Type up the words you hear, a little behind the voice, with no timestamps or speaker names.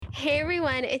Hey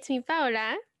everyone, it's me,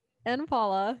 Paola. And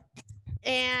Paula.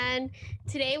 And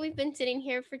today we've been sitting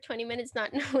here for 20 minutes not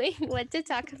knowing what to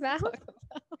talk about.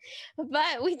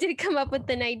 But we did come up with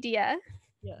an idea.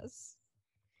 Yes.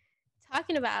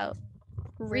 Talking about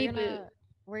We're Reboot. gonna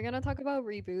we're gonna talk about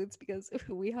reboots because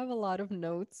we have a lot of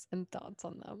notes and thoughts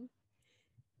on them.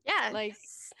 Yeah. Like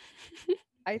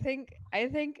I think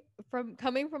from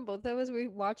coming from both of us, we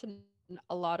watch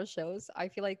a lot of shows. I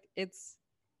feel like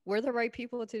we're the right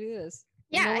people to do this.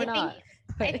 We know Yeah, we're I not. think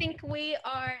But I think we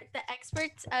are the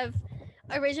experts of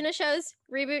original shows,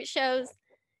 reboot shows,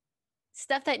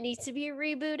 stuff that needs to be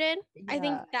rebooted. I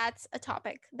think yeah. that's a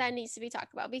topic that needs to be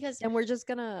talked about because And we're just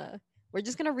gonna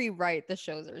rewrite the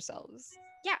shows ourselves.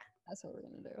 yeah. That's what we're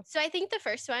gonna do. So I think the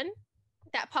first one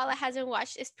that Paula hasn't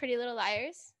watched is Pretty Little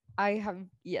Liars. I have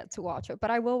yet to watch it, but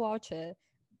I will watch it.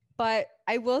 But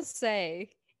I will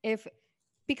say, if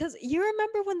because you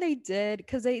remember when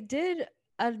because they did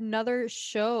another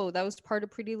show that was part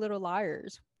of Pretty Little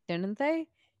Liars, didn't they?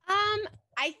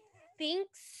 I think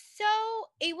so.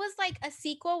 It was like a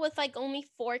sequel with like only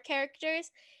 4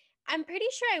 characters. I'm pretty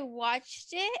sure I watched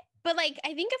it, but like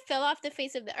I think it fell off the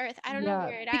face of the earth. I don't know Yeah,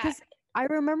 where it at. because I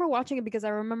remember watching it because I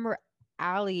remember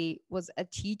Allie was a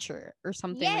teacher or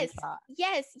something like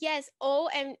Yes, that. yes. Oh,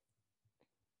 and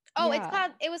Yeah.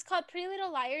 it was called Pretty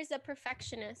Little Liars, The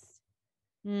Perfectionist.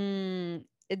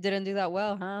 It didn't do that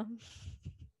well, huh?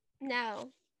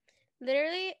 No,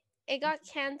 literally, it got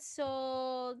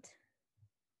canceled.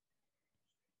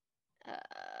 Uh,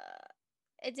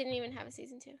 it didn't even have a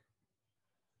season 2.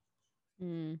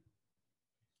 Hmm.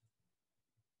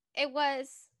 It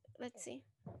was. Let's see.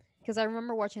 Because I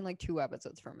remember watching like 2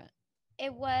 episodes from it.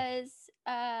 It was.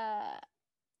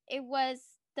 It was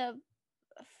the.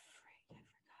 Frick, I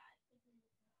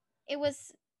forgot. It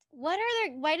was. What are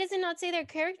their? Why does it not say their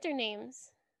character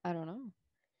names? I don't know.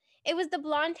 It was the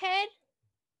blonde head,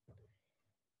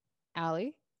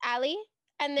 Allie? Allie,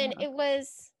 and then Uh-huh. it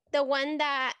was the one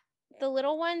that the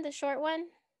little one, the short one.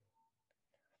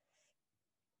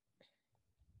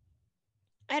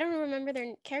 I don't remember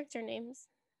their character names.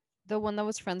 The one that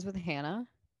was friends with Hannah?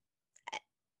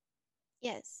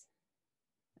 Yes,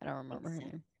 I don't I think remember her so.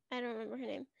 name. I don't remember her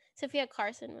name. Sophia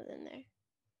Carson was in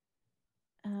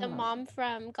there. The Oh, mom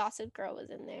from Gossip Girl was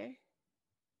in there.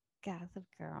 Gossip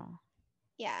Girl.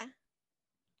 Yeah.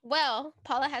 Well,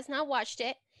 Paula has not watched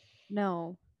it.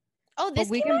 No. Oh, But this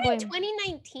we came can out in blame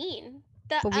 2019.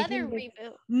 The but we other can blame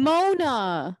reboot.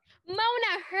 Mona.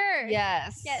 Mona, her.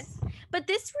 Yes. Yes. But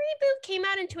this reboot came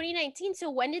out in 2019.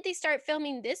 So when did they start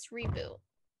filming this reboot?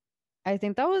 I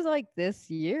think that was like this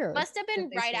year Must have that been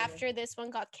they right started. after this one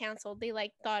got canceled. They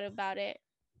like thought about it.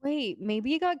 Wait,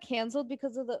 maybe it got canceled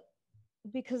because of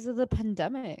the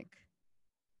pandemic.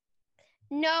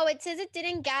 No, it says it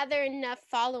didn't gather enough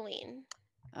following.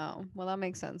 Oh, well that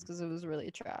makes sense because it was really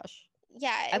trash.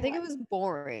 Yeah, I it think it was. was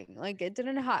boring. Like it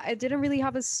didn't really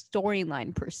have a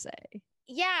storyline per se.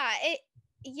 Yeah,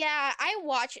 I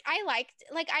watched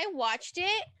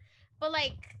it, but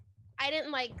like I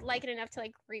didn't like it enough to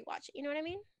like rewatch it. You know what I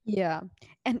mean? Yeah.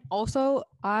 And also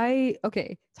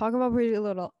talk about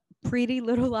Pretty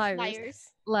Little Liars.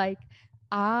 Liars. Like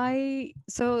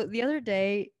so the other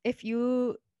day, if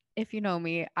you know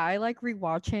me, I like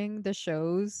rewatching the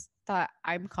shows that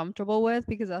I'm comfortable with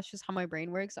because that's just how my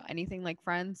brain works. So anything like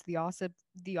Friends, The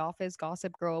Office,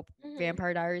 Gossip Girl, Mm-hmm.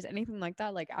 Vampire Diaries, anything like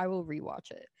that, like I will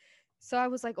rewatch it. So I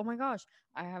was like, oh my gosh,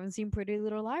 I haven't seen Pretty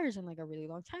Little Liars in like a really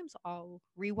long time, so I'll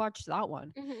rewatch that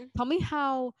one. Mm-hmm. Tell me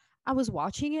how I was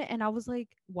watching it and I was like,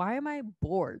 why am I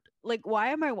bored? Like, why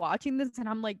am I watching this and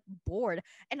I'm like bored?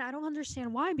 And I don't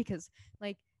understand why because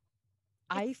like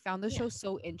I It's found the yeah. show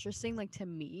so interesting. Like to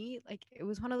me, like it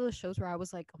was one of those shows where I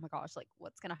was like, oh my gosh, like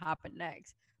what's gonna happen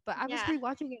next? But I was Yeah.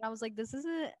 rewatching it and I was like, this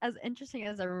isn't as interesting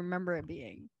as I remember it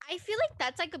being. I feel like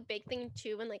that's like a big thing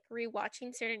too when like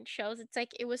rewatching certain shows. It's like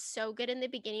it was so good in the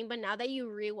beginning, but now that you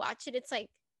rewatch it, it's like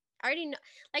I already know.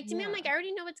 Like to me, I'm Yeah. like I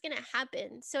already know what's gonna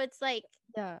happen. So it's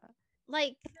Yeah.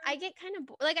 like I get kind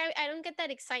of like I don't get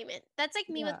that excitement. That's like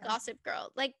me with Yeah. Gossip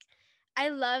Girl. Like I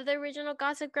love the original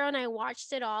Gossip Girl and I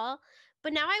watched it all,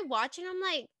 but now I watch it, I'm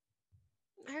like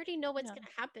I already know what's Yeah. gonna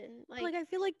happen. Like Like I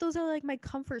feel like those are like my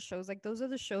comfort shows. Like those are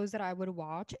the shows that I would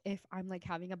watch if I'm like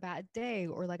having a bad day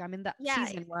or like I'm in that yeah,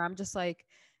 season where I'm just like,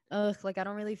 ugh, like I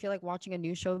don't really feel like watching a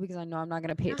new show because I know I'm not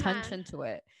gonna pay uh huh, attention to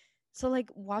it. So like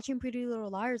watching Pretty Little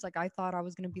Liars, like I thought I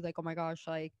was gonna be like, oh my gosh,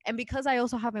 like and because I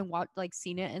also haven't watched like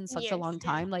seen it in such a years, long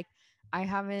yeah. time, like I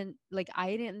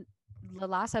didn't the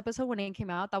last episode when it came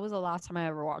out, that was the last time I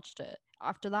ever watched it.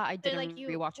 After that, I So didn't like you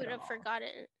rewatch it would at have all. forgotten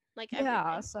like Yeah,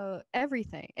 everything. so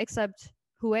everything except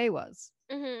who A was.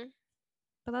 Mm-hmm.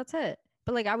 But that's it.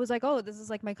 But like I was like, oh, this is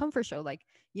like my comfort show. Like,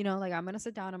 you know, like I'm gonna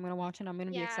sit down, I'm gonna watch it, I'm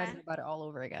gonna be Yeah, excited about it all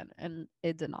over again. And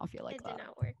it did not feel like it did that.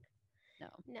 not work. No.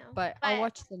 No. But I'll But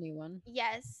watch the new one.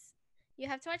 yes, you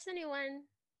have to watch the new one.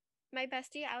 My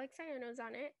bestie Alex Iono's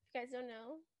on it. If you guys don't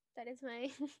know, that is my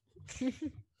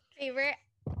favorite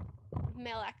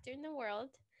male actor in the world.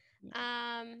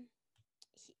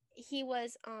 He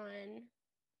was on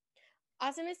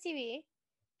Awesome as TV,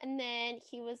 and then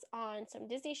he was on some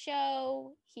Disney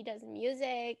show. He does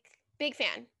music. Big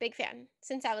fan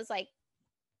since I was like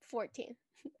 14,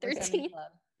 We're sending 13.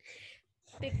 love.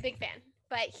 Big fan.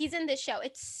 But he's in this show.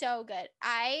 It's so good.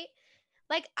 I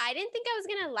didn't think I was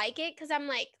gonna like it because I'm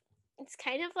like, it's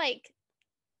kind of like,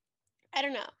 I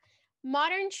don't know.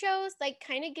 Modern shows like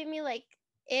kind of give me like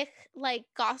like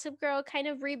Gossip Girl kind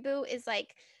of reboot is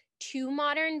like too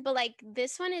modern, but like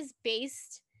this one is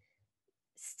based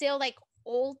still like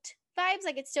old vibes.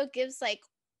 Like it still gives like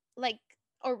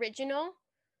original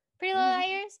Pretty Little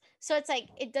Liars. So it's like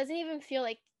it doesn't even feel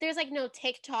like there's like no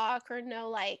TikTok or no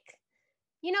like,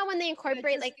 you know, when they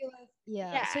incorporate like,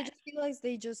 Yeah. So I yeah, just realized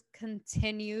they just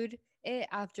continued it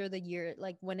after the year,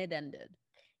 like when it ended.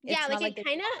 yeah, It's like not like it they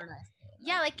kind of, modernized it.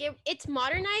 yeah, like it's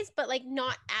modernized, but like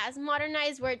not as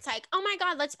modernized where it's like, oh my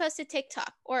god, let's post a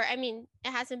TikTok. Or I mean,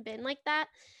 it hasn't been like that.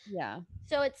 Yeah.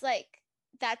 So it's like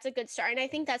that's a good start, and I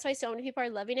think that's why so many people are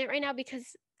loving it right now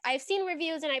because I've seen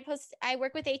reviews and I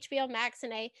work with HBO Max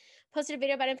and I posted a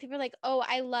video about it and people are like, oh,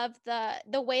 I love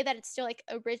the way that it's still like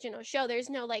original show. There's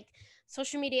no like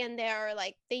social media in there or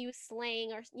like they use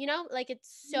slang or you know, like it's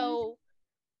so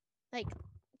like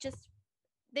just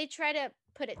they try to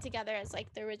put it together as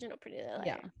like the original Pretty Little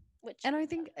Yeah. Liar, which And I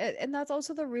think, and that's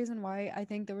also the reason why I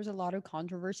think there was a lot of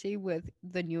controversy with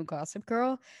the new Gossip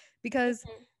Girl, because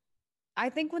I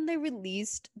think when they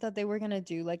released that they were going to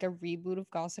do like a reboot of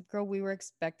Gossip Girl, we were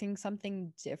expecting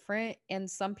something different. And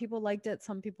some people liked it,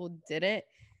 some people didn't.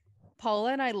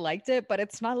 Paula and I liked it, but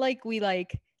it's not like we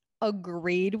like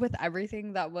agreed with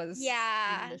everything that was in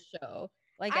yeah, the show.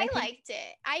 Like, I I think, liked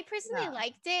it. I personally yeah,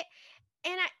 liked it.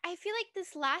 And I feel like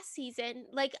this last season,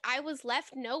 like I was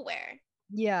left nowhere.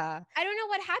 yeah, I don't know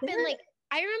what happened. Like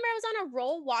I remember I was on a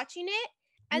roll watching it,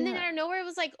 and then yeah. out of nowhere it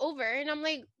was like over, and I'm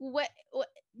like, what?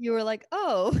 You were like,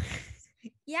 oh,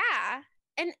 Yeah,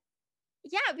 and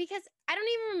yeah, because I don't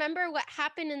even remember what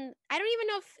happened, and I don't even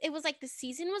know if it was like the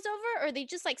season was over or they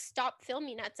just like stopped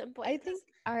filming at some point.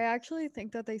 I actually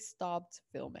think that they stopped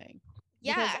filming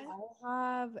because Yeah.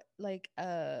 I have like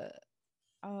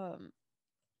um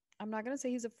I'm not gonna say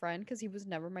he's a friend because he was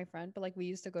never my friend, but like we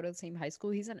used to go to the same high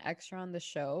school. He's an extra on the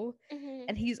show, Mm-hmm.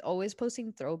 and he's always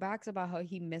posting throwbacks about how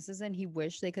he misses it and he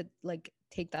wished they could like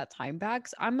take that time back.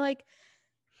 So I'm like,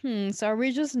 so are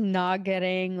we just not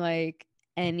getting like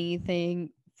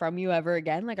anything from you ever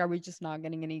again? Like, are we just not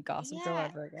getting any Gossip Girl Yeah,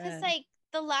 ever because again? like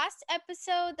the last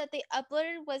episode that they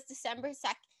uploaded was December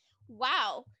 2nd.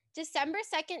 Wow, December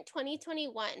 2nd,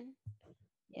 2021.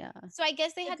 Yeah. So I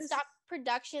guess they had Because stopped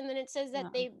production. Then it says that no.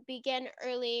 they began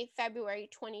early February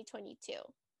 2022.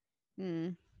 Hmm.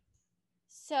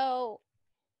 So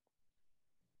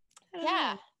I don't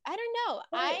yeah, know. I don't know.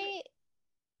 But I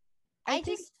I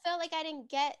think just felt like I didn't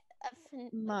get like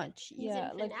a much. season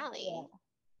Yeah. Like, yeah. finale.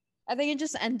 I think it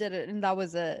just ended it and that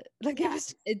was it. Like Yeah,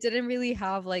 it didn't really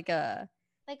have like a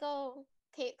like oh,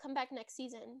 okay, come back next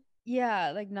season.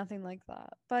 yeah, like nothing like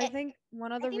that. But I It, think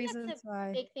one of I the think that's reasons a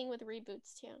why big thing with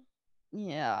reboots too.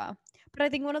 yeah. But I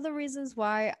think one of the reasons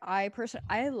why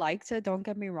I liked it, don't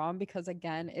get me wrong, because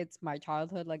again, it's my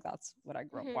childhood, like that's what I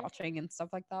grew up Mm-hmm. watching and stuff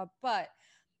like that. But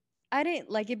I didn't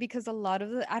like it because a lot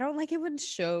of I don't like it when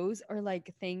shows or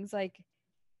like things like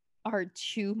are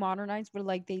too modernized, but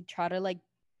like they try to like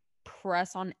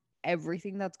press on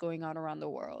everything that's going on around the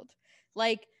world.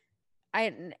 Like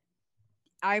I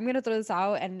I'm gonna throw this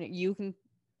out and you can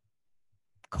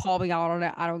call me out on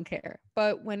it. I don't care.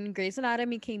 But when Grey's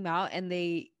Anatomy came out and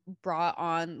they brought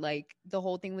on like the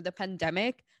whole thing with the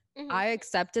pandemic, Mm-hmm. I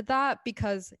accepted that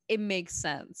because it makes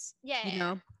sense, Yeah, you yeah,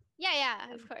 know? yeah,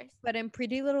 yeah, of course. But in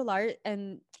Pretty Little Liars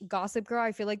and Gossip Girl,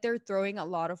 I feel like they're throwing a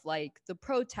lot of like the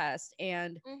protest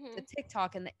and the Mm-hmm.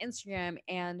 TikTok and the Instagram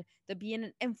and the being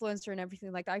an influencer and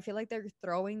everything like that. I feel like they're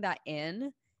throwing that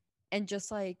in and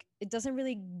just like it doesn't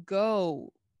really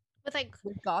go With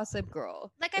with Gossip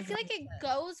Girl. like I If feel that like makes it sense.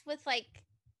 goes with like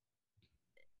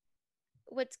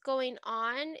what's going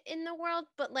on in the world,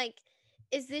 but like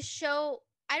is this show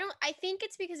I think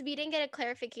it's because we didn't get a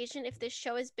clarification if this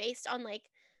show is based on like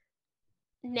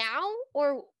now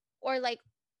or like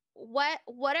what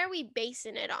are we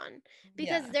basing it on?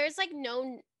 Because Yeah. there's like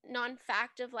no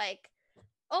non-fact of like,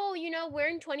 oh, you know, we're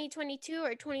in 2022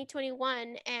 or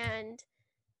 2021 and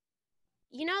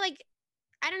you know like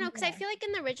I don't know, because I Yeah. feel like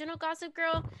in the original Gossip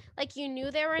Girl, like you knew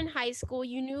they were in high school,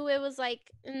 you knew it was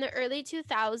like in the early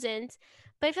 2000s.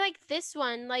 But I feel like this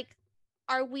one, like,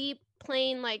 are we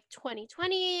playing like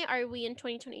 2020? Are we in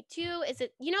 2022? Is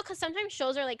it, because sometimes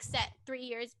shows are like set 3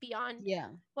 years beyond Yeah.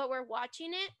 what we're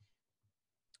watching it.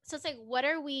 So it's like, what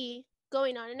are we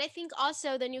going on? And I think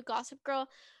also the new Gossip Girl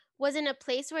was in a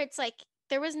place where it's like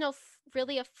there was no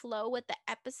really a flow with the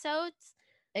episodes.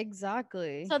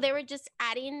 Exactly. So they were just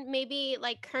adding maybe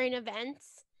like current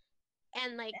events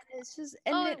and like, And it's just,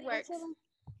 and oh, it it also works.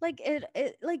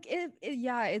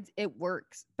 yeah, it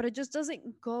works, but it just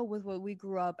doesn't go with what we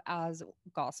grew up as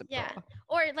Gossip Yeah. Girl.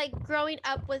 Or like growing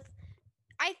up with,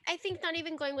 I think not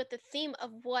even going with the theme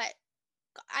of what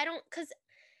I don't, because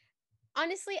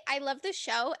honestly, I love the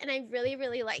show and I really,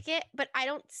 really like it, but I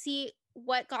don't see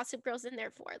what Gossip Girl's in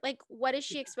there for. Like, what is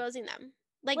she exposing them?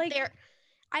 Like, Like,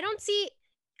 I don't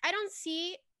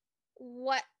see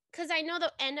what, because I know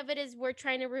the end of it is we're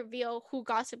trying to reveal who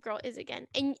Gossip Girl is again.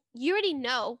 And you already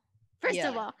know, first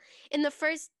of yeah, all, in the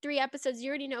first 3 episodes, you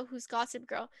already know who's Gossip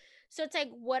Girl. So it's like,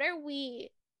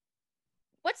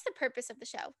 what's the purpose of the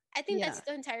show? I think yeah. that's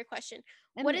the entire question.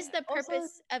 What And is the also,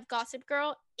 purpose of Gossip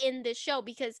Girl in this show?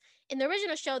 Because in the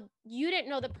original show, you didn't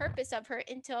know the purpose of her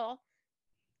until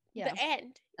yeah, the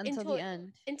end, until the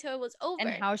end. until it was And over.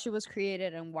 how she was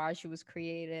created and why she was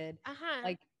created. Uh-huh.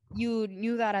 Like, you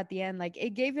knew that at the end. Like, it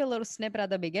gave you a little snippet at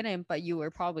the beginning, but you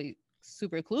were probably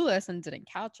super clueless and didn't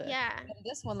catch it. Yeah. And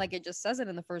this one, like, it just says it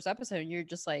in the first episode, and you're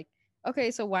just like,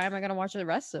 okay, so why am I gonna watch the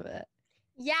rest of it?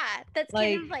 Yeah, that's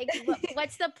kind Like, of like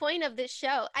what's the point of this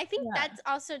show? I think yeah, that's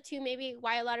also too maybe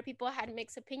why a lot of people had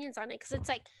mixed opinions on it, because it's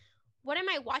like, what am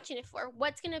I watching it for?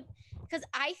 What's gonna, because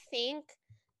I think,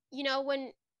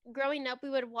 when growing up we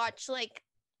would watch like,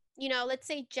 let's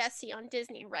say Jessie on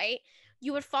Disney, right?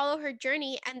 You would follow her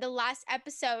journey, and the last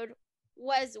episode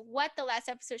was what the last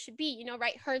episode should be,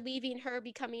 right? Her leaving, her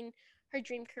becoming her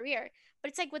dream career. But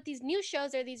it's like with these new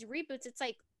shows or these reboots, it's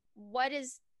like, what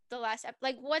is the last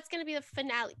like what's going to be the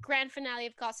finale, grand finale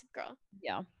of Gossip Girl?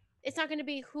 yeah, It's not going to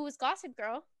be who is Gossip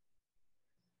Girl,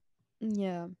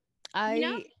 yeah. you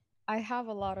know? I have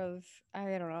a lot of,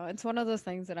 I don't know. It's one of those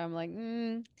things that I'm like,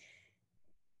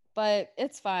 but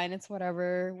it's fine. It's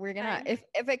whatever. We're gonna, Fine.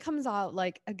 if it comes out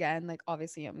like again, like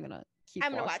obviously I'm gonna keep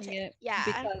I'm going to watch watching it. it Yeah.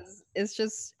 because it's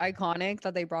just iconic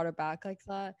that they brought it back like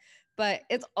that. But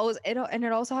it's always and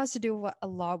it also has to do a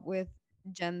lot with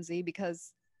Gen Z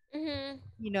because Mhm.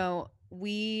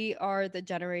 we are the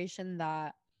generation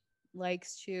that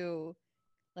likes to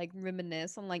like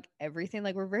reminisce on like everything.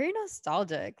 Like, we're very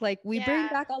nostalgic. Like, we bring Yeah.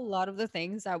 back a lot of the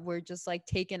things that were just like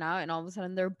taken out and all of a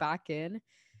sudden they're back in.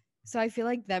 So I feel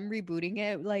like them rebooting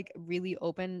it like really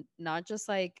opened not just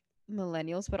like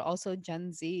millennials but also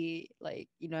Gen Z. Like,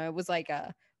 it was like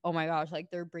oh my gosh, like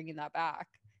they're bringing that back.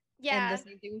 And the Yeah.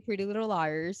 same thing with Pretty Little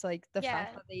Liars. Like, the fact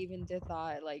Yeah. that they even did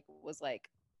that like was like,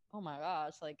 oh my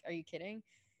gosh, like, are you kidding?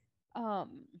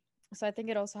 Um, so I think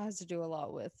it also has to do a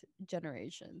lot with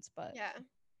generations, but Yeah.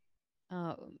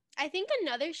 um, I think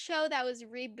another show that was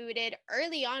rebooted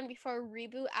early on before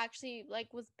reboot actually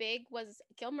like was big was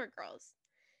Gilmore Girls.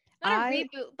 Not a I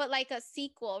reboot, but like a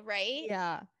sequel, right?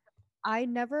 yeah, I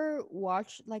never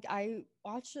watched, like, I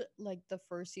watched like the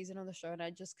first season of the show and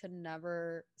I just could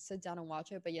never sit down and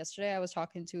watch it. But yesterday I was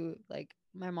talking to like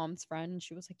my mom's friend and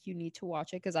she was like, you need to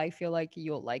watch it because I feel like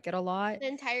you'll like it a lot. The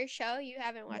entire show, you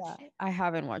haven't Yeah, watched it? I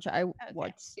haven't watched it. I Okay.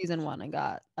 watched season one and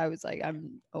I was like,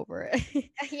 I'm over it.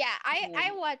 Yeah, I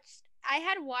Um, watched, I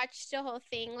had watched the whole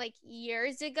thing like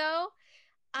years ago.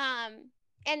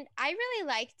 And I really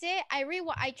liked it. I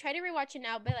try to rewatch it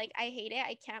now, but like I hate it.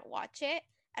 I can't watch it.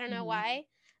 I don't know mhm. why.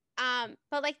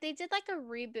 But like they did like a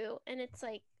reboot and it's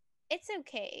like it's Yeah.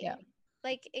 okay.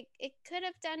 Like it could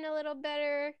have done a little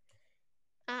better.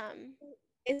 Um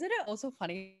Isn't it also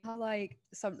funny how like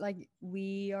some like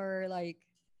we are like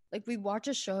we watch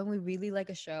a show and we really like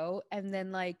a show and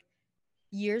then like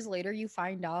years later you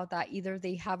find out that either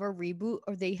they have a reboot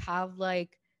or they have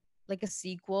like a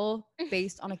sequel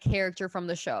based on a character from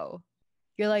the show.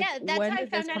 You're like, yeah, that's when how I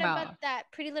did this found out come about out? that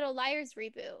Pretty Little Liars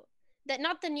reboot. That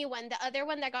not the new one, the other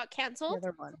one that got The canceled.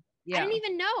 other one. I didn't Yeah.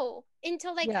 even know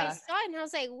until like I Yeah. saw it and I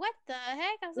was like, what the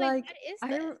heck? I was like, Like what is I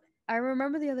this? re- I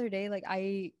remember the other day, like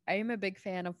I am a big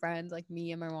fan of Friends. Like,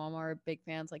 me and my mom are big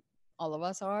fans, like all of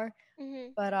us are.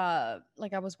 Mm-hmm. But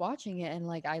like I was watching it and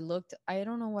like I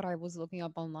don't know what I was looking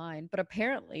up online, but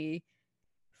apparently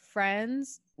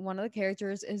Friends, one of the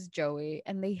characters is Joey,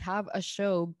 and they have a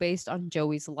show based on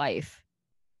Joey's life.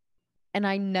 And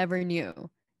I never knew.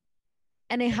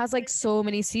 And it has like so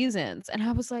many seasons. And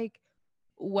I was like,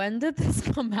 when did this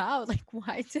come out? Like,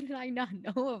 why did I not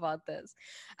know about this?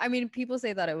 I mean, people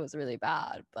say that it was really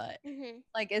bad, but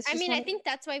like, it's I just mean, one I of think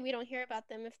that's why we don't hear about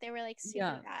them if they were like super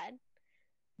yeah. bad.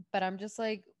 But I'm just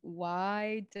like,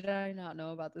 why did I not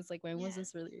know about this? Like, when was Yeah.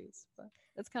 this released? But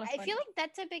it's kind of I funny. feel like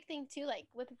that's a big thing too. Like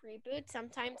with reboots,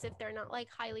 sometimes if they're not like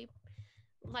highly,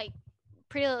 like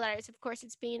Pretty Little Liars, of course,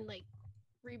 it's being like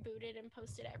rebooted and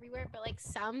posted everywhere. But like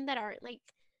some that aren't like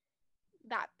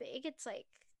that big, it's like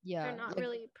they're Yeah, not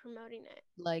really promoting it.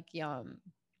 like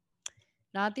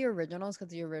not the originals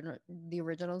because the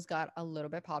originals got a little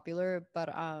bit popular, but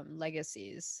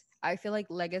legacies. I feel like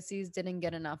legacies didn't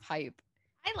get enough hype.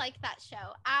 I like that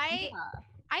show. I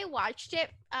watched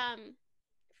it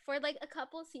for like a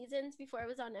couple seasons before it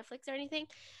was on Netflix or anything.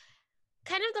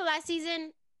 Kind of the last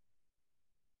season,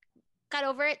 got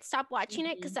over it, stopped watching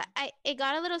it because it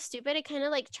got a little stupid. It kind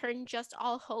of like turned just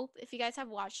all hope. If you guys have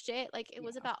watched it, like it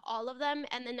was about all of them,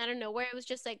 and then out of nowhere it was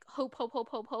just like hope, hope, hope,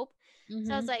 hope, hope.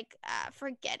 So I was like,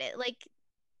 forget it. Like,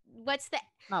 what's the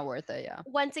Not worth it. Yeah.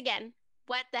 once again?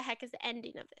 What the heck is the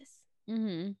ending of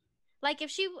this? Like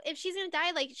if she's gonna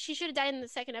die, like she should have died in the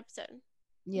second episode.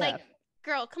 Yeah. Like,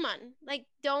 girl, come on. Like,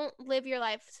 don't live your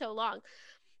life so long.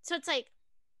 So it's like,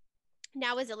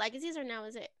 now is it legacies or now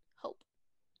is it hope?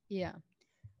 Yeah.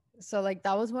 So like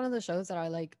that was one of the shows that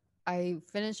I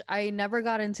finished. I never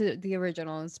got into the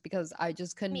originals because I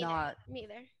just could not. Me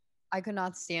either. I could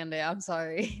not stand it. I'm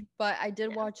sorry. But I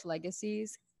did watch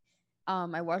Legacies.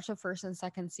 I watched the first and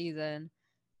second season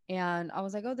and I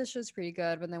was like, oh, this show's pretty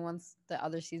good. But then once the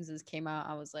other seasons came out,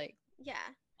 I was like, Yeah.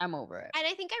 I'm over it. And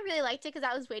I think I really liked it because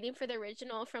I was waiting for the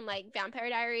original from like Vampire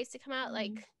Diaries to come out.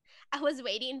 Like I was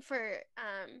waiting for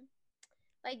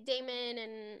like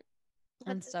Damon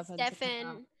and Stefan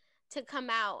to come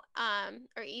out.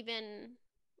 Or even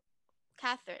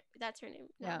Catherine. That's her name.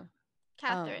 No. Yeah.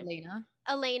 Catherine.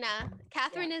 Elena.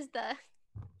 Catherine is the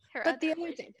her but other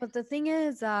but the thing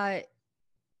is that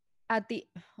at the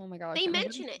oh my god, they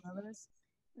mention it.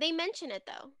 They mention it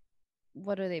though.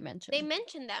 What do they mention? They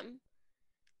mention them.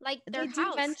 Like their they do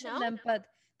house, mention them, but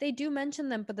they do mention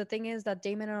them. But the thing is that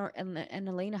Damon and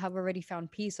Elena have already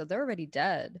found peace, so they're already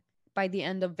dead by the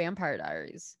end of Vampire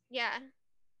Diaries. Yeah.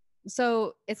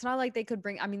 So it's not like they could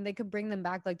bring. I mean, they could bring them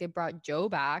back, like they brought Joe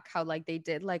back. How like they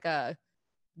did like a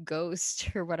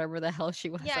ghost or whatever the hell she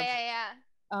was. Yeah.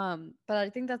 But I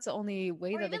think that's the only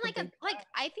way or that even they could like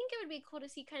I think it would be cool to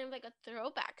see kind of like a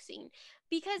throwback scene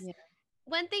because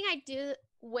one thing I do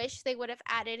wish they would have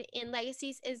added in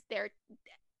Legacies is their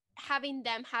having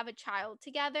them have a child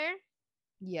together.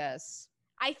 Yes.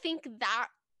 I think that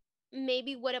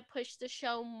maybe would have pushed the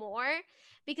show more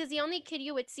because the only kid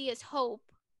you would see is Hope.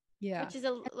 Yeah. Which is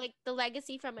like the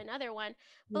legacy from another one.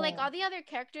 But like all the other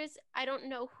characters, I don't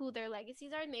know who their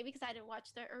legacies are, maybe because I didn't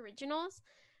watch the originals.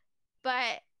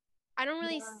 But I don't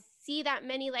really see that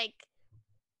many, like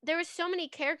there were so many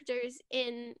characters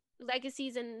in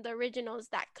Legacies and the originals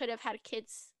that could have had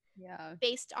kids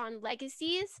based on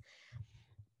Legacies.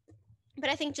 But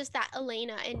I think just that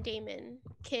Elena and Damon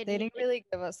kid. They didn't really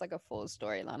give us like a full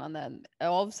storyline on them.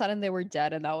 All of a sudden they were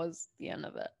dead and that was the end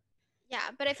of it. Yeah,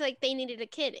 but I feel like they needed a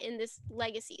kid in this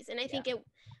Legacies. And I think it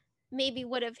maybe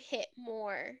would have hit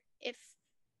more if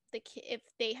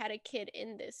they had a kid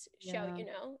in this show, you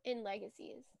know, in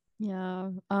Legacies. Yeah.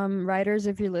 Writers,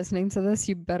 if you're listening to this,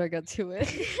 you better get to it.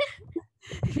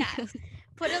 Yeah.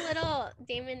 Put a little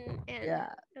Damon and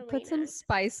Elena. Put some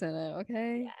spice in it,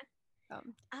 okay? Yeah.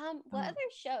 What other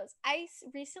shows? I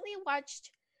recently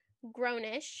watched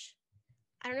Grownish.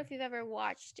 I don't know if you've ever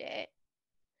watched it.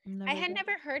 I had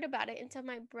never heard about it until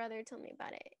my brother told me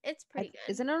about it. It's pretty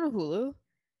good. Isn't it on Hulu?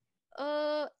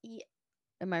 Yeah.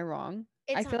 Am I wrong?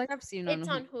 I feel like I've seen it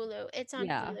on Hulu. It's on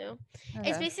Hulu. Okay.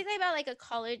 It's basically about like a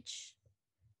college,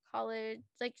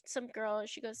 like some girl,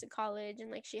 she goes to college and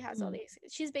like she has all these,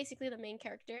 she's basically the main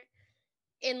character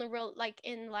in the real, like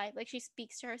in life, like she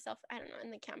speaks to herself, I don't know, in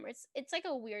the camera. It's like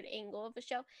a weird angle of a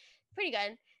show. Pretty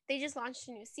good. They just launched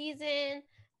a new season.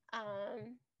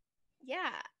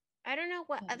 Yeah, I don't know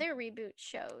what other reboot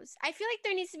shows. I feel like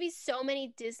there needs to be so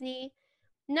many Disney,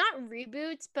 not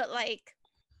reboots, but like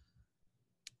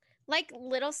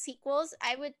little sequels.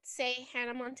 I would say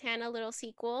Hannah Montana little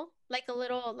sequel, like a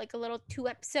little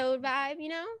 2-episode vibe, you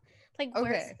know? Like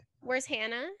where's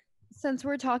Hannah? Since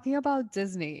we're talking about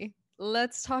Disney,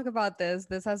 let's talk about this.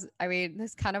 This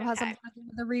kind of has something to do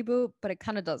with the reboot, but it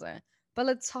kind of doesn't. But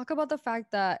let's talk about the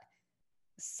fact that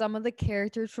some of the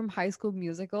characters from High School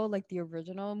Musical, like the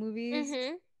original movies,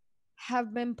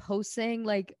 have been posting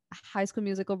like High School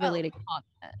Musical related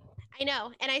content. I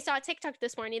know. And I saw a TikTok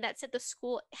this morning that said the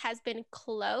school has been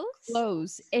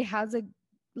closed. It has a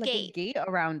gate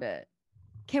around it.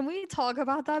 Can we talk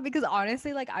about that? Because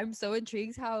honestly, like I'm so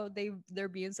intrigued how they're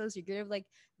being so secretive. Like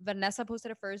Vanessa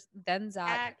posted it first, then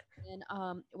Zach, Zach.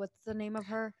 and what's the name of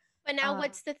her? But now, Uh,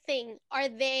 what's the thing? Are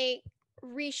they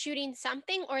reshooting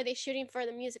something, or are they shooting for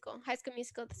the musical, High School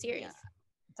Musical, the yeah, series?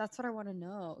 that's what I want to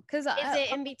know. Because Is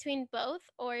it in between both,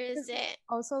 or is 'cause it?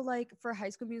 also like for High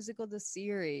School Musical the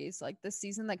series, like the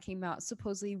season that came out,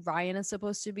 supposedly Ryan is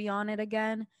supposed to be on it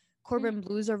again. Mhm. Corbin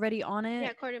Blue's already on Yeah,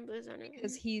 it Cordon Blue's on it.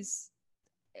 because Mhm. he's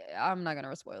I'm not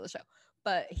gonna spoil the show,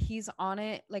 but he's on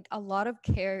it. Like a lot of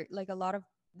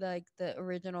like the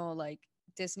original like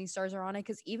Disney stars are on it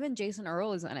because even Jason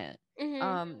Earl is in it.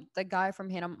 Mhm. The guy from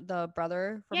the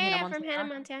brother from Yeah, Hannah yeah, from Hannah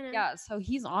Montana. Montana. Yeah, so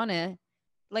he's on it.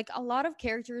 Like a lot of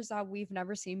characters that we've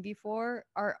never seen before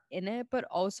are in it, but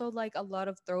also like a lot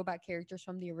of throwback characters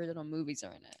from the original movies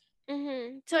are in it.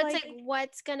 So So it's like, like,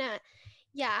 what's gonna?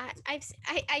 Yeah,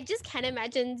 I just can't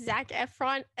imagine Zac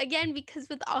Efron again because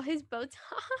with all his Botox.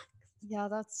 yeah,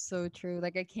 that's so true.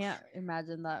 Like I can't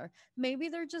imagine that. Maybe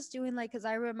they're just doing like because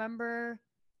I remember,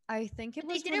 I think it But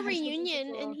they was did for a High School reunion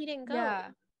and Musical. he didn't go.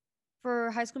 Yeah,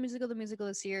 for High School Musical, the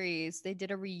musical series, they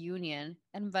did a reunion,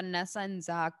 and Vanessa and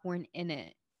Zach weren't in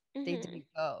it. They Mhm. didn't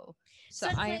go. So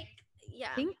So it's I'm like,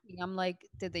 yeah, thinking, I'm like,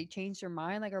 did they change their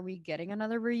mind? Like, are we getting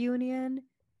another reunion?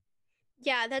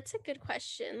 yeah, that's a good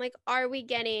question. Like, are we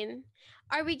getting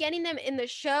them in the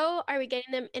show? Are we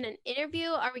getting them in an interview?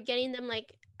 Are we getting them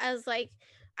like as like?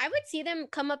 I would see them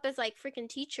come up as like freaking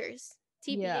teachers,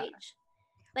 Yeah, TBH,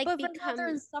 like but right now they're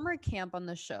in become. summer camp on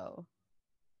the show.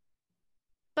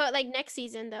 But like next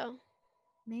season though,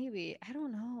 Maybe I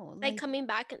don't know. like Like, coming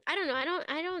back. I don't know. I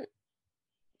don't.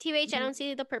 TBH, I maybe don't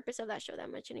see the purpose of that show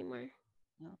that much anymore.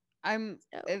 no. I'm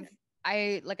So if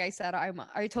I like I said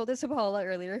I told this to Paula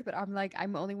earlier, but I'm like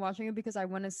I'm only watching it because I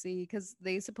want to see because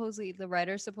they supposedly the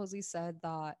writers supposedly said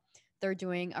that they're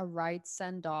doing a right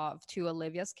send off to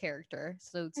Olivia's character,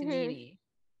 so to mhm. Nini.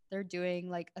 They're doing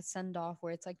like a send off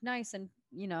where it's like nice and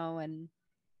and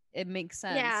it makes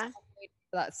sense. Yeah. I'm waiting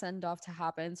for that send off to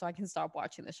happen so I can stop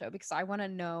watching the show because I want to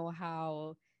know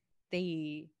how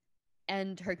they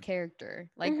end her character.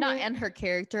 Like not Mhm. end her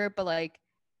character, but like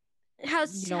How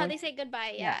they say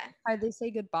goodbye? yeah, Yeah. how they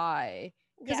say goodbye.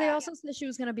 Because they Yeah. also said she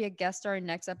was gonna be a guest star in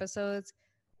next episodes,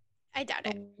 I doubt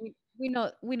but it.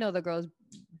 we know the girl's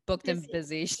booked and Busy.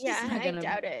 busy. She's Yeah, not I gonna be.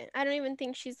 doubt it. I don't even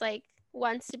think she's like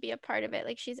wants to be a part of it.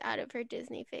 Like she's out of her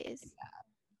Disney phase.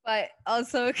 But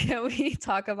also, can we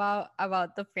talk about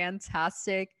the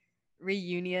fantastic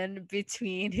reunion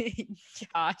between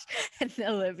Josh and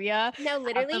Olivia No, at the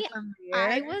literally,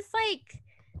 I premiere? was like,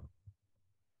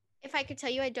 if I could tell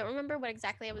you, I don't remember what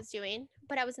exactly I was doing,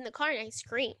 but I was in the car and I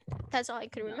screamed. That's all I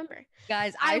could No. remember.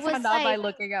 Guys, I I was found out by like,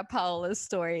 looking at Paola's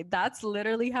story. That's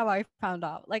literally how I found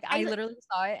out. Like I I literally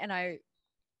saw it and I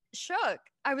shook.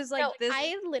 I was like, no, this.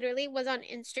 I literally was on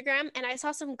Instagram and I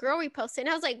saw some girl repost it and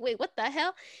I was like, wait, what the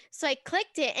hell? So I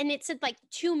clicked it and it said like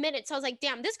 2 minutes. So I was like,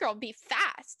 damn, this girl be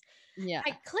fast. Yeah,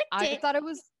 I clicked I it thought it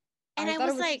was. and I thought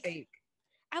it was fake.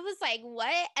 I was like,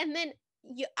 what? And then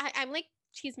I'm like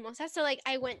chismosa. So like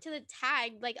I went to the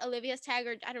tag, like Olivia's tag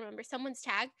or I don't remember, someone's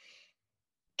tag.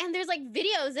 And there's like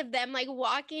videos of them like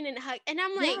walking and hug. And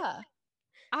I'm like, Yeah.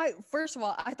 I first of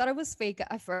all, I thought it was fake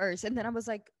at first, and then I was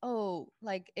like, oh,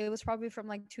 like it was probably from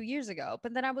like 2 years ago.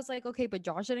 But then I was like, okay, but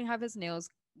Josh didn't have his nails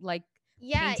like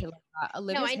yeah, painted like that. no,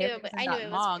 Olivia's hair but wasn't I knew that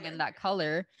it was long real. and that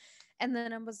color. And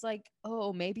then I was like,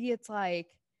 oh, maybe it's like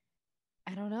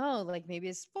I don't know, like maybe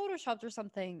it's photoshopped or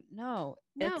something. No,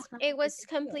 No, it's not. it It's was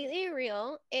real. completely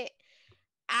real.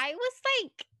 I was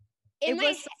like, It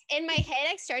was. in my head,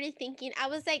 I started thinking, I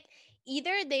was like,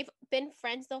 either they've been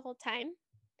friends the whole time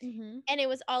Mhm. and it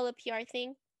was all a PR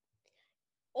thing,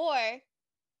 or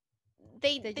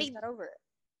they They just they got over it.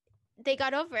 they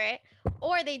got over it,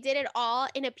 or they did it all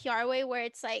in a PR way where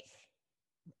it's like,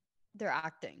 They're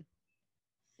acting.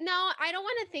 no, I don't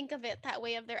want to think of it that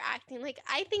way of their acting. Like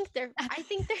I think they're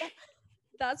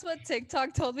That's what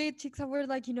TikTok told me. TikTok were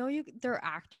like, they're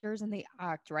actors and they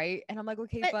act, right? And I'm like,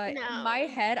 okay, but but in my no.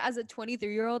 head as a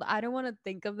 23-year-old, I don't want to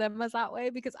think of them as that way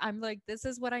because I'm like, this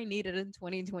is what I needed in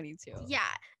 2022. Yeah,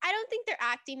 I don't think they're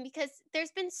acting because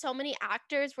there's been so many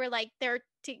actors where like they're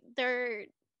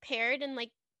paired and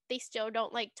like they still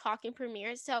don't like talk in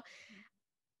premieres. So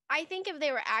I think if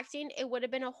they were acting, it would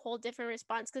have been a whole different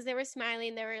response because they were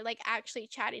smiling, they were like actually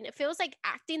chatting. If it was like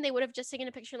acting, they would have just taken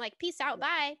a picture like peace out, Yeah.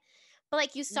 bye. But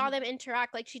like you saw Mhm. them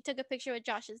interact. Like she took a picture with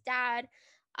Josh's dad,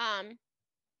 um,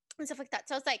 and stuff like that.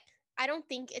 So it's like I don't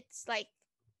think it's like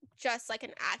just like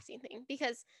an acting thing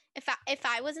because if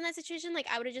I was in that situation, like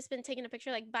I would have just been taking a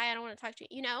picture like bye, I don't want to talk to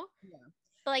you, you know? Yeah.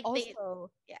 But like they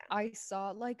Also, yeah. I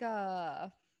saw like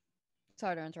a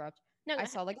sorry to interrupt. No, go I ahead.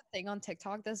 saw like a thing on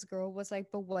TikTok. This girl was like,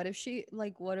 but what if she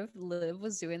like what if Liv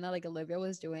was doing that? Like Olivia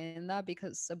was doing that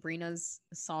because Sabrina's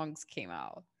songs came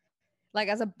out. Like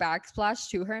as a backsplash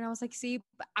to her. And I was like, see,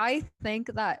 but I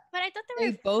think that But I thought they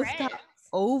they were both got friends.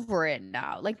 over it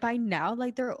now. Like by now,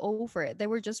 like they're over it. They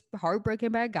were just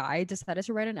heartbroken by a guy, decided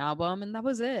to write an album, and that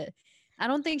was it. I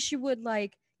don't think she would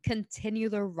like continue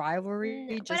the rivalry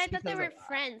No, just but I thought because they of were that.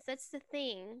 friends. That's the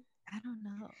thing. I don't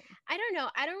know. I don't know.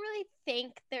 I don't really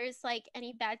think there's like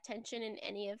any bad tension in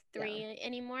any of Yeah. three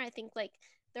anymore. I think like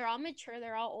they're all mature,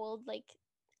 they're all old, like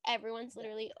everyone's Yeah.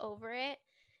 literally over it.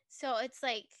 So it's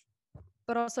like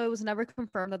But also, it was never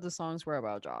confirmed that the songs were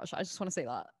about Josh. I just want to say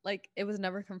that. Like, it was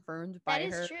never confirmed that by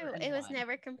is her or true. It was anyone.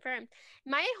 never confirmed.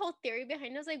 My whole theory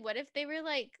behind it was like, what if they were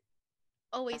like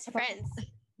always friends?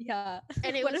 Yeah.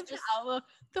 And it What was if just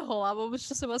the whole album was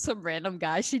just about some random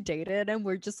guy she dated and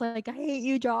we're just like, I hate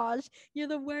you, Josh. You're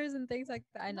the worst and things like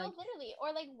that. And no, like, literally.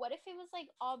 Or like what if it was like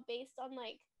all based on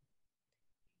like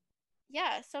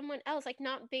yeah, someone else, like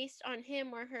not based on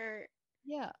him or her.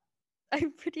 yeah.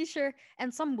 I'm pretty sure.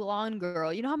 And some blonde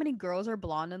girl. You know how many girls are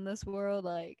blonde in this world?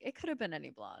 Like, it could have been any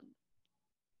blonde.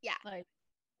 Yeah. Like,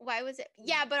 Why was it?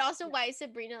 Yeah, but also why is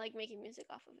Sabrina like making music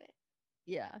off of it?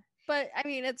 yeah. But I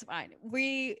mean, it's fine.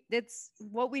 It's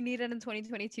what we needed in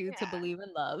 2022 to Yeah. believe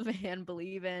in love and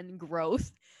believe in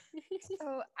growth.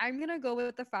 So I'm gonna go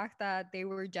with the fact that they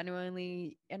were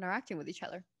genuinely interacting with each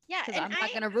other. Yeah, Because and I'm not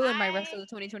I gonna ruin my rest of I the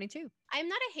 2022. I'm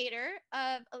not a hater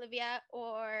of Olivia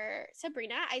or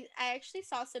Sabrina. I actually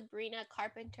saw Sabrina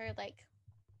Carpenter like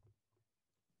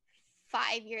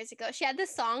 5 years ago. She had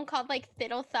this song called like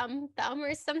Fiddle Thumb Thumb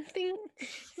or something.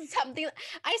 Something.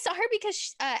 I saw her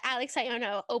because Alex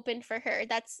Iono opened for her.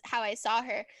 That's how I saw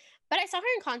her. But I saw her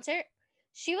in concert.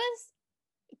 She was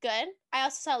good. I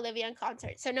also saw Olivia in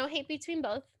concert. So no hate between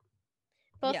both.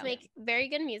 Both Yeah. make very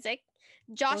good music.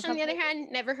 Josh, Both on have the other vocals.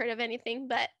 hand, never heard of anything,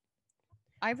 but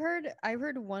I've heard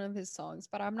one of his songs,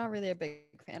 but I'm not really a big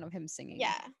fan of him singing.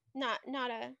 yeah, not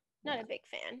Yeah. a big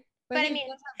fan. But But I he mean,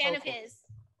 does have fan of vocals. his.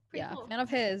 Pretty Yeah, cool. fan of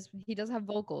his. He does have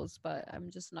vocals, but I'm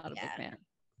just not a big Yeah. fan.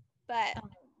 But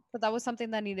But that was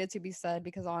something that needed to be said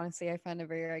because honestly, I find it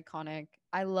very iconic.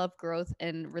 I love growth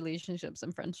in relationships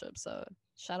and friendships. So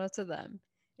shout out to them.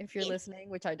 If you're thanks. listening,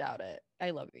 which I doubt it, I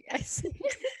love you guys.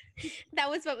 That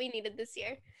was what we needed this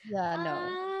year. Yeah, no,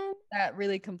 Um, that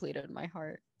really completed my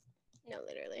heart. no,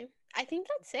 literally. I think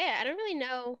that's it. I don't really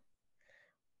know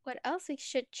what else we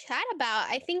should chat about.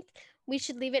 I think we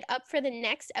should leave it up for the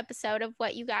next episode of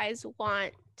what you guys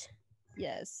want to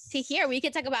Yes. hear. We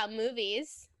could talk about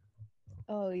movies.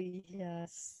 Oh,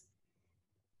 yes.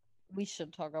 We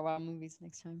should talk about movies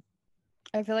next time.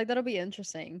 I feel like that'll be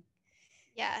interesting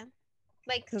Yeah.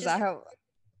 Like because just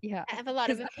yeah, I have a lot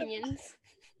because of opinions.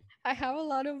 I have a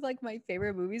lot of like my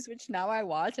favorite movies, which now I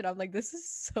watch and I'm like, this is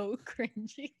so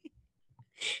cringy.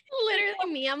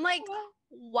 Literally me. I'm like,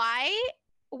 why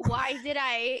did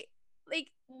I like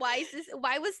why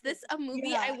was this a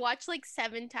movie I Yeah. watched like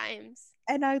 7 times?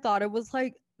 And I thought it was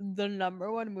like the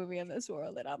number one movie in this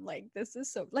world. And I'm like, this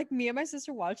is so like me and my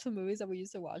sister watch the movies that we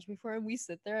used to watch before, and we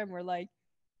sit there and we're like,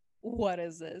 what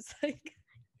is this?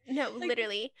 No, Like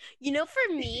literally. You know,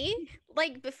 for me,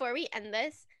 like before we end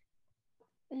this,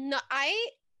 no,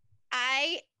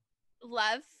 I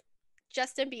love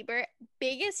Justin Bieber,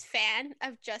 biggest fan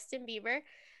of Justin Bieber.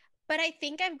 But I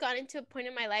think I've gotten to a point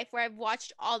in my life where I've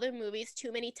watched all the movies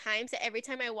too many times that every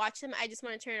time I watch them, I just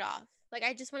want to turn it off. Like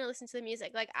I just want to listen to the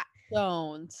music.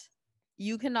 don't.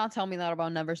 You cannot tell me that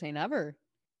about Never Say Never.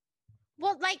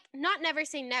 Well, like not never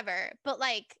say never, but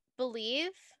like believe.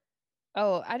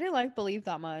 Oh, I didn't like Believe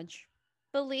that much.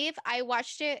 Believe I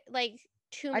watched it like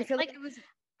too I many feel like like it was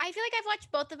I feel like I've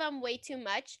watched both of them way too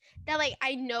much that like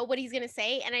I know what he's gonna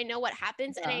say and I know what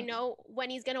happens and I yeah. know when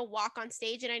he's gonna walk on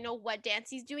stage and I know what dance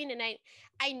he's doing and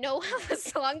I know how the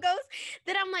song goes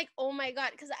that I'm like, oh my god,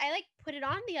 because I like put it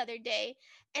on the other day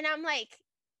and I'm like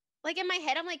in my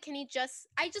head I'm like, can he just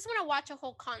I just want to watch a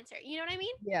whole concert, you know what I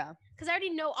mean? Yeah. Because I already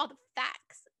know all the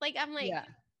facts. Like I'm like, Yeah.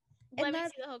 let And me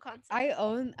that see the whole concert. I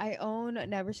own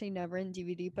Never Say Never in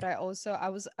DVD, but I was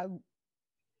a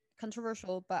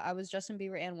controversial, but I was Justin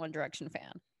Bieber and One Direction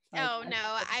fan. Like Oh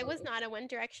no, I was not a One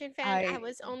Direction fan. I I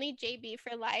was only JB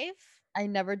for life. I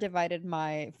never divided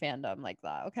my fandom like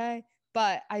that, okay?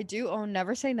 But I do own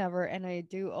Never Say Never, and I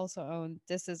do also own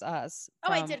This Is Us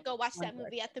Oh, I from did go watch One that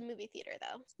movie Direction. at the movie theater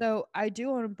though. So I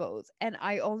do own both, and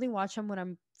I only watch them when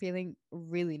I'm feeling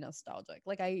really nostalgic.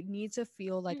 Like I need to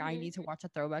feel like I Mm-hmm. need to watch a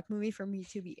throwback movie for me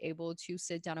to be able to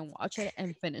sit down and watch it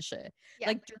and finish it. Yeah.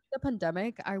 Like during the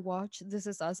pandemic, I watched This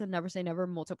Is Us and Never Say Never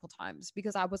multiple times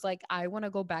because I was like, I want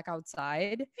to go back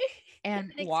outside and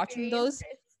And watching experience those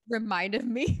it. reminded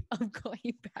me of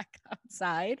going back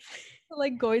outside,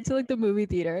 like going to like the movie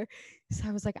theater. So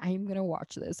I was like, I am gonna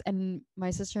watch this. And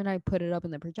my sister and I put it up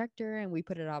in the projector and we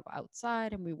put it up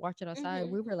outside and we watched it outside.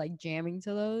 Mhm. We were like jamming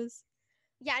to those.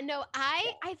 Yeah, no, I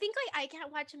think like I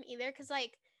can't watch them either because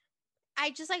like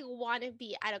I just like want to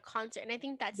be at a concert, and I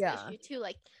think that's the Yeah. issue too.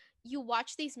 Like you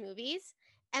watch these movies,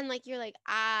 and like you're like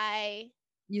I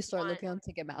You start want. looking on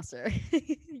Ticketmaster.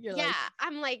 You're Yeah, like,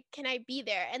 I'm like, can I be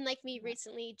there? And like me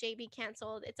recently, JB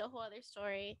canceled. It's a whole other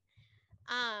story.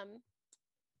 Um,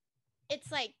 it's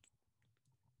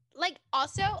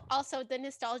also the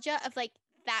nostalgia of like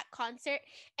that concert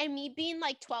and me being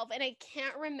like 12 and I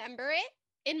can't remember it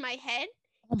in my head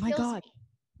oh my kills God. me.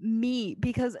 Me,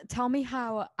 because tell me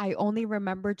how I only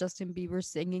remember Justin Bieber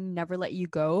singing Never Let You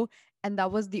Go. And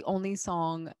that was the only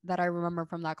song that I remember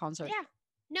from that concert. Yeah.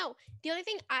 No, the only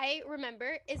thing I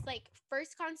remember is like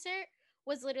first concert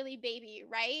was literally Baby,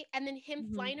 right? And then him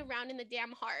Mhm. flying around in the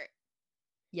damn heart.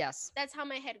 Yes. That's how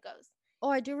my head goes. Oh,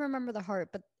 I do remember the heart,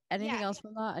 but anything Yeah. else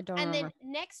from that, I don't And then remember.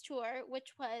 next tour,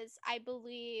 which was I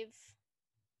believe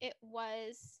it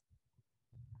was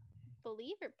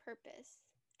Believe or Purpose.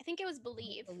 I think it was I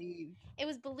Believe. believe. It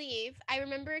was Believe. I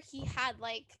remember he had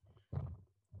like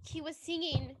he was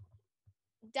singing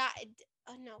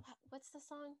oh no, what's the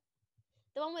song?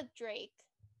 The one with Drake.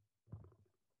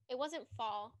 It wasn't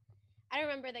Fall. I don't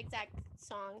remember the exact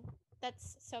song.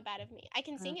 That's so bad of me. I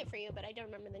can sing it for you, but I don't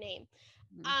remember the name.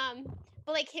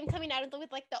 But like him coming out of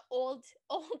with like the old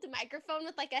microphone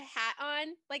with like a hat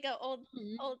on, like a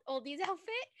oldies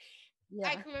outfit. Yeah.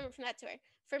 I can remember from that tour.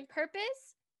 From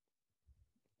Purpose,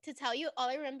 to tell you, all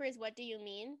I remember is What Do You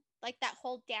Mean? Like that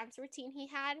whole dance routine he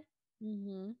had.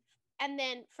 Mm-hmm. And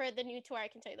then for the new tour, I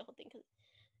can tell you the whole thing because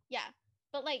yeah.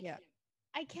 But like Yeah.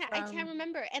 I can't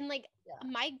remember. And like Yeah.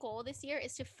 my goal this year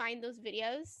is to find those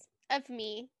videos of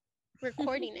me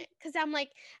recording it because I'm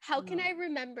like, how can I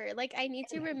remember? Like I need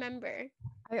to remember.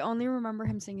 I only remember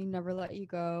him singing Never Let You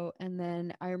Go. And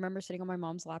then I remember sitting on my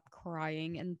mom's lap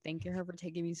crying and thanking her for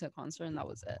taking me to a concert, and that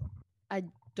was it. I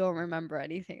don't remember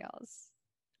anything else.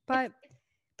 But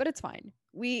it's fine.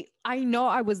 I know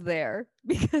I was there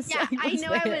because Yeah, I was know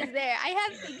there. I was there. I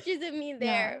have pictures of me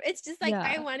there. Yeah. It's just like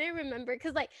I want to remember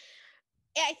because like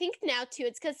I think now too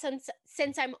it's because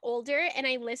since I'm older and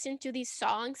I listen to these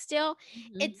songs still,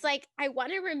 it's like I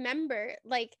want to remember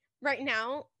like right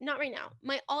now, not right now.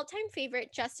 My all-time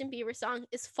favorite Justin Bieber song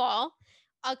is Fall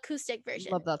acoustic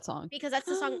version Love that song. because that's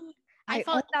the song I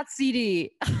own that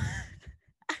CD.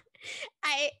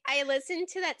 I listen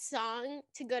to that song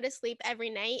to go to sleep every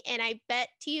night, and I bet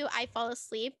to you I fall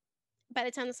asleep by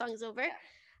the time the song is over.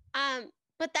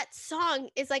 But that song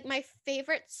is like my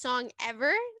favorite song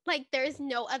ever. Like there's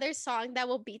no other song that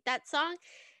will beat that song.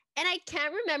 And I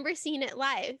can't remember seeing it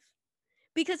live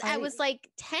because I was like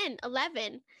 10,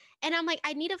 11. And I'm like,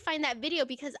 I need to find that video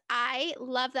because I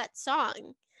love that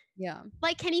song. Yeah.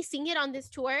 Like, can he sing it on this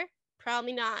tour?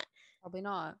 Probably not. Probably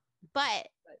not. But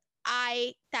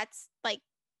that's like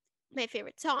my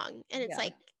favorite song. And it's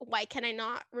like, why can I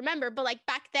not remember? But like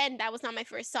back then, that was not my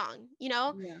first song, you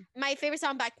know? Yeah. My favorite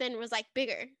song back then was like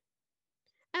Bigger.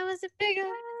 I was a bigger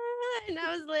and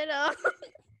I was little.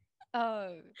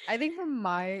 I think from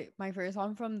my first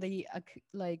song from the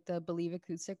like the Believe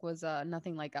acoustic was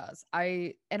Nothing Like Us.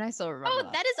 I still remember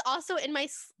that. That is also in my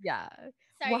Yeah.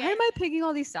 Sorry, Why guys. am I picking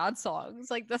all these sad songs?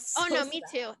 Like that's Oh so no, me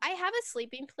sad. too. I have a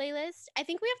sleeping playlist. I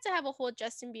think we have to have a whole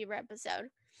Justin Bieber episode.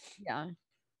 Yeah.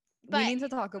 But we need to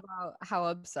talk about how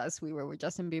obsessed we were with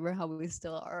Justin Bieber, how we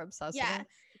still are obsessed with him.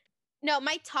 No,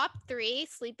 my top 3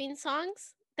 sleeping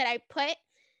songs that I put.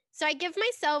 So I give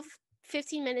myself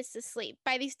 15 minutes to sleep.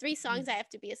 By these 3 songs, I have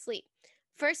to be asleep.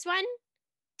 First one,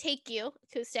 Take You,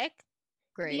 acoustic.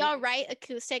 Great. Be Alright,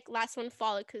 acoustic. Last one,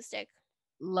 Fall, acoustic.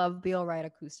 Love Be Alright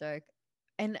acoustic.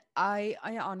 And I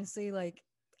honestly like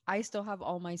I still have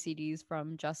all my CDs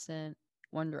from Justin,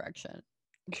 One Direction,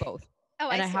 both.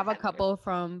 And I have a couple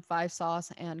from Five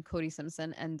Sauce and Cody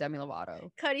Simpson and Demi Lovato.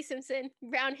 Cody Simpson,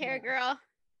 brown hair girl.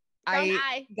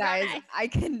 I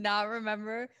cannot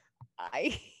remember.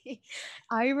 I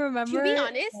remember. To be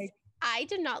honest, I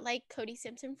did not like Cody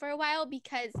Simpson for a while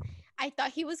because I thought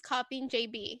he was copying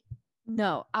JB.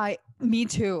 No, me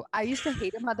too. I used to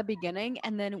hate him at the beginning,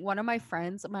 and then one of my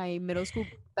friends, my middle school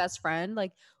best friend,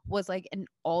 like was like an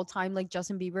all-time like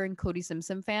Justin Bieber and Cody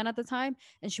Simpson fan at the time,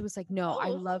 and she was like, "No, I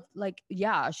love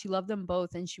she loved them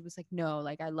both," and she was like, "No,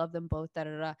 like I love them both." Da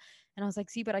da da, and I was like,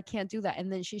 "See, but I can't do that."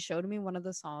 And then she showed me one of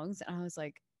the songs, and I was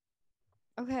like,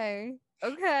 "Okay,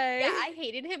 okay." Yeah, I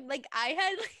hated him. Like I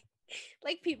had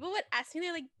like people would ask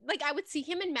me, like I would see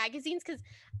him in magazines because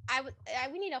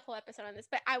we need a whole episode on this,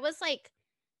 but I was like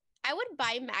I would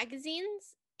buy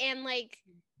magazines and like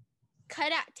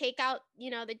take out,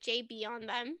 the JB on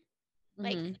them,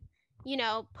 like,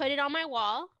 put it on my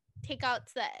wall, take out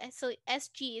the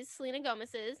SGs, Selena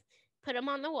Gomez's, put them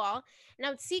on the wall, and I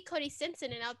would see Cody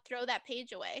Simpson and I'd throw that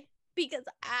page away because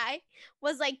I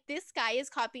was like, this guy is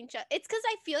copying. It's because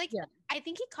I feel like I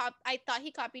think I thought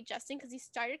he copied Justin because he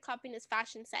started copying his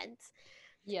fashion sense.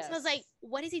 Yes. So I was like,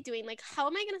 what is he doing? Like, how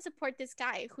am I going to support this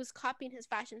guy who's copying his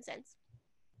fashion sense?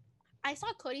 I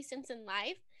saw Cody Simpson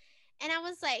live, and I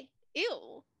was like,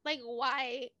 ew, like,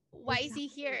 why is he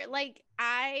here? Like,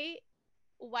 why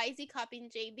is he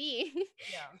copying JB?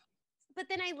 Yeah. But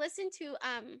then I listened to,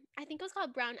 I think it was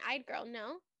called Brown Eyed Girl,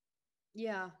 no?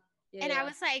 Yeah. And I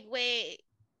was like, wait.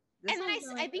 And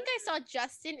then I think I saw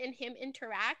Justin and him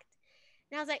interact.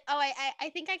 And I was like, oh, I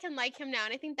think I can like him now.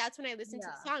 And I think that's when I listened to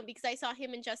the song, because I saw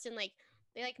him and Justin, like,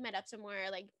 they, like, met up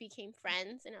somewhere, like, became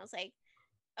friends. And I was like,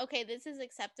 okay, this is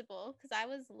acceptable, because I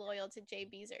was loyal to Jay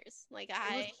Beezers. Like,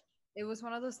 it was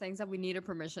one of those things that we needed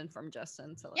permission from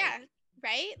Justin to, like. Yeah,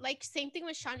 right? Like, same thing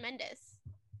with Shawn Mendes.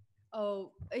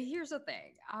 Oh, here's the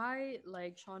thing. I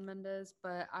like Shawn Mendes,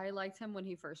 but I liked him when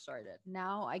he first started.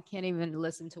 Now I can't even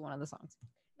listen to one of the songs.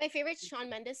 My favorite Shawn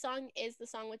Mendes song is the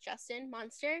song with Justin,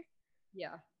 Monster.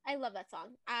 Yeah. I love that song.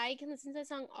 I can listen to that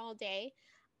song all day.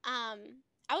 I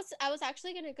was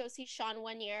actually going to go see Shawn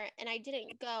one year, and I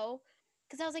didn't go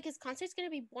because I was like, his concert's going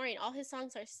to be boring. All his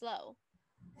songs are slow.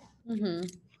 Mm-hmm.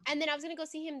 And then I was going to go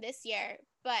see him this year,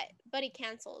 but he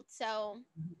canceled. So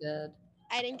good.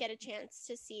 I didn't get a chance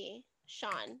to see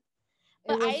Shawn.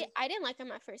 But I didn't like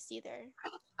him at first either.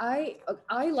 I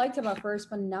liked him at first,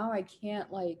 but now I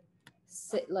can't,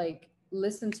 like,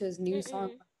 listen to his new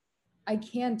song. I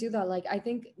can't do that. Like, I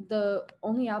think the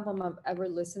only album I've ever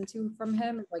listened to from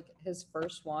him is, like, his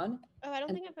first one. Oh, I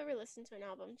don't think I've ever listened to an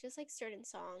album, just, like, certain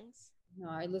songs. No,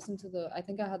 I listened to I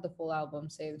think I had the full album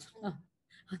saved on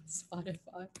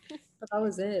Spotify. But that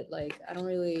was it. Like, I don't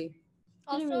really.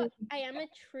 Also, I am a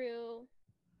true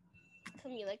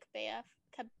Camila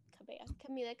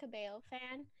Cabello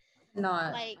fan.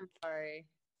 Not. Like, I'm sorry.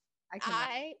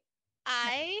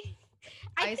 I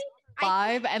think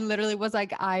live and literally was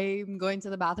like, I'm going to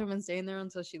the bathroom and staying there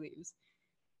until she leaves.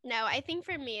 No, I think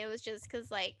for me it was just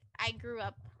because, like, I grew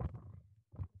up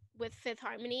with Fifth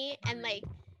Harmony, and, like,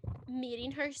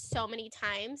 meeting her so many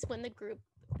times when the group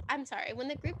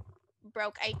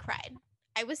broke, I cried.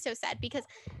 I was so sad because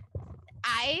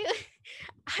I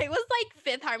was, like,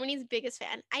 Fifth Harmony's biggest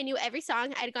fan. I knew every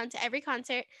song. I'd gone to every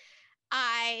concert.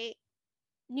 I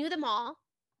knew them all.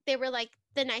 They were, like,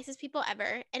 the nicest people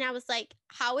ever. And I was like,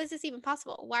 how is this even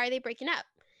possible? Why are they breaking up?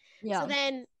 Yeah. So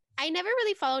then I never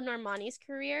really followed Normani's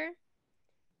career,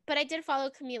 but I did follow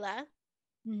Camila.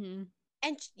 Mm-hmm.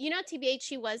 And, TBH,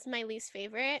 she was my least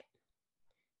favorite.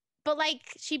 But, like,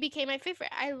 she became my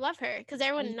favorite. I love her because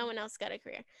no one else got a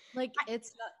career. Like,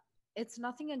 it's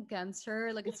nothing against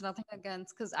her. Like, it's nothing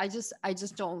against, because I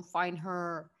just don't find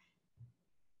her,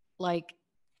 like,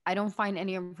 I don't find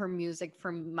any of her music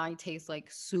from my taste,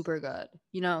 like, super good,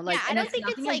 like, I don't think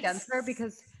it's, like, against her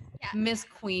because Miss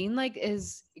Queen, like,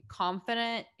 is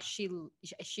confident. She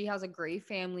has a great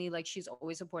family. Like, she's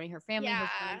always supporting her family, her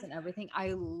friends, and everything.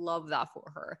 I love that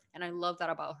for her, and I love that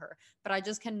about her, but I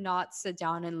just cannot sit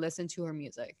down and listen to her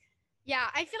music. Yeah,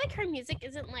 I feel like her music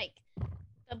isn't, like,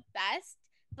 the best,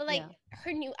 but, like,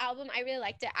 her new album, I really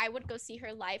liked it. I would go see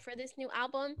her live for this new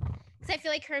album because I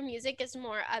feel like her music is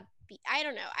more upbeat. I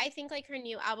don't know. I think, like, her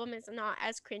new album is not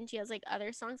as cringy as, like,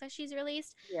 other songs that she's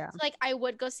released. Yeah. So, like, I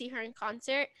would go see her in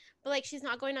concert, but, like, she's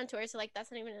not going on tour, so, like,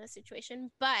 that's not even in a situation.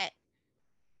 But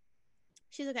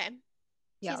she's okay.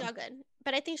 Yeah. She's all good.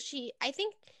 But I think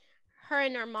her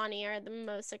and Normani are the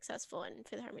most successful in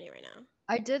Fifth Harmony right now.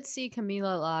 I did see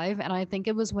Camila live, and I think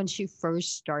it was when she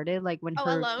first started, like, when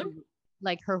Alone?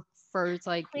 Like, her first,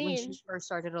 like, when she first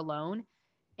started Alone.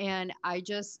 And I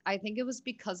think it was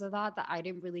because of that I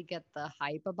didn't really get the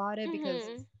hype about it,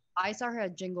 because I saw her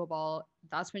at Jingle Ball.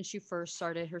 That's when she first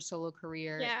started her solo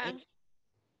career. Yeah. And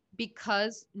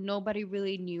because nobody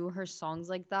really knew her songs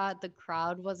like that, the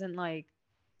crowd wasn't, like,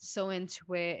 so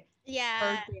into it.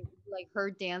 Yeah. Her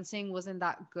dancing wasn't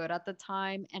that good at the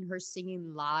time, and her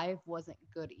singing live wasn't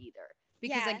good either.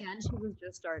 Because again, she was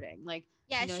just starting. Like,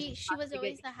 she was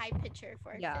always the high pitcher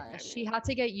for Fifth Harmony. She had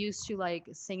to get used to, like,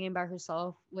 singing by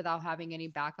herself without having any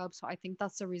backup. So I think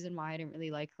that's the reason why I didn't really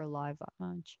like her live that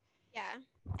much. Yeah,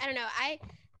 I don't know. I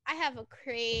have a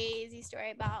crazy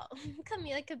story about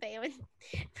Camila Cabello and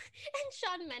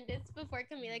Shawn Mendes before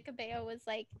Camila Cabello was,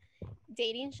 like,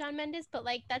 dating Shawn Mendes, but,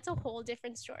 like, that's a whole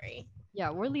different story. Yeah,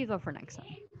 we'll leave that for next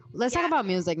time. Let's talk about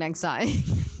music next time.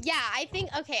 Yeah, I think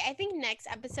next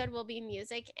episode will be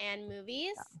music and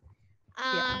movies.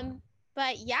 Yeah.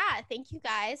 But yeah, thank you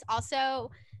guys.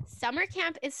 Also, summer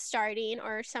camp is starting,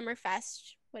 or summer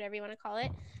fest, whatever you want to call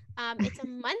it. It's a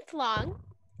month long.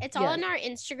 It's all Yes. on our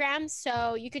Instagram,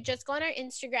 so you could just go on our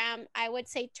Instagram. I would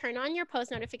say turn on your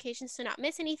post notifications to not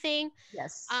miss anything.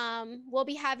 Yes. We'll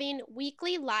be having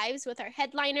weekly lives with our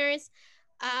headliners.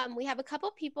 We have a couple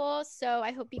people, so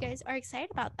I hope you guys are excited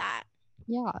about that.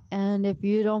 Yeah. And if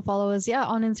you don't follow us yet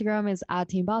on Instagram, it's at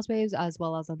Team Boss Babes, as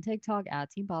well as on TikTok at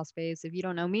Team Boss Babes. If you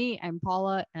don't know me, I'm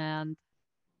Paula, and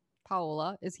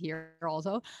Paola is here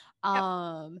also.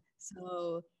 Yep.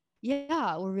 So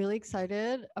yeah, we're really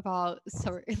excited about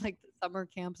summer, like the summer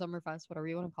camp, summer fest, whatever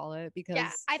you want to call it, Yeah,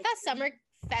 because I thought summer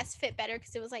fest fit better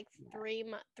because it was like yeah,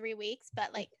 3 weeks,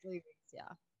 but like 3 weeks, yeah.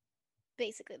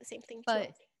 basically the same thing too.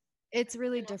 But it's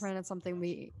really different. It's something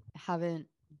we haven't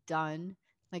done.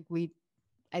 Like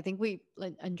I think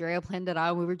like Andrea planned it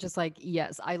out. We were just like,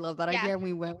 yes, I love that Yeah, idea. And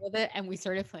we went with it and we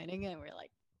started planning it. And we're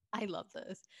like, I love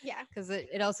this. yeah. Because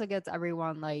it also gets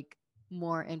everyone like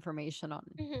more information on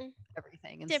Hmm.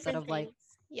 everything Different things.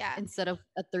 Yeah, instead of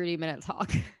a 30-minute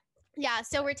talk. yeah.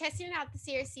 So we're testing it out this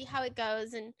year, see how it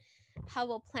goes, and how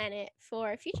we'll plan it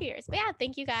for future years. But yeah,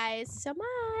 thank you guys so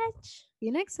much. See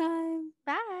you next time.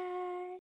 Bye.